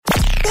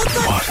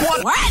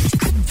What?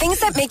 Things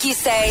that make you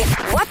say,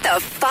 what the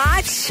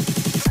fotch?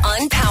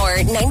 On Power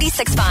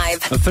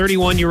 96.5. A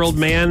 31-year-old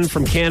man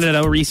from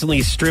Canada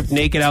recently stripped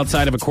naked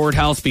outside of a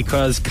courthouse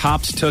because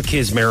cops took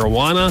his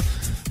marijuana.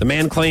 The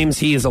man claims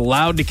he is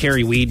allowed to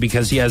carry weed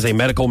because he has a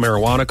medical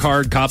marijuana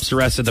card. Cops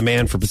arrested the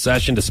man for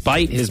possession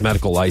despite his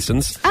medical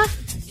license.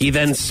 He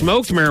then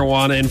smoked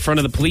marijuana in front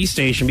of the police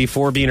station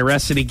before being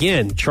arrested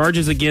again.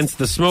 Charges against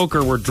the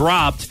smoker were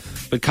dropped,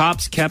 but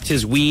cops kept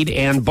his weed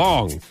and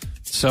bong.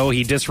 So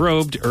he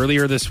disrobed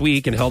earlier this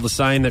week and held a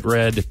sign that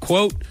read,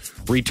 quote,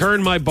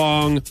 "Return my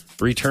bong,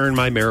 return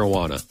my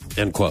marijuana,"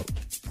 end quote.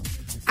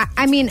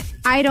 I mean,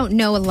 I don't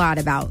know a lot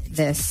about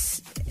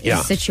this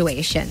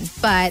situation,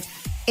 but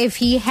if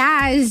he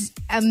has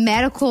a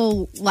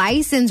medical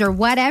license or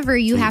whatever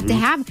you have to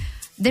have,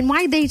 then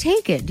why'd they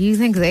take it? Do you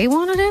think they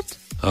wanted it?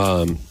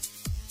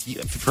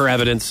 For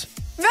evidence.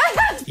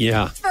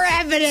 Yeah. For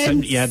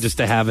evidence. Just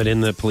to have it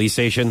in the police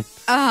station.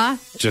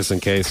 Just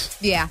in case.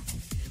 Yeah.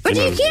 But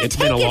you can't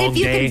take it if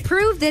you can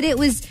prove that it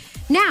was.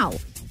 Now,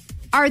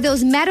 are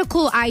those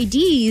medical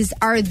IDs,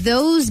 are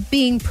those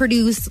being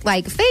produced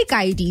like fake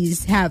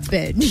IDs have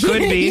been?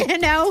 Could be. You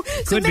know?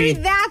 So maybe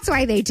that's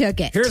why they took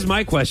it. Here's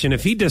my question.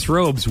 If he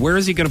disrobes, where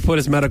is he going to put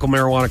his medical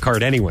marijuana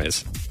card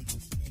anyways?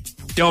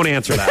 Don't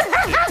answer that.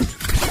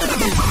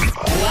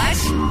 What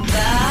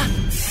the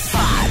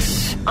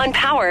fotch? On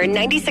Power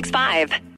 96.5.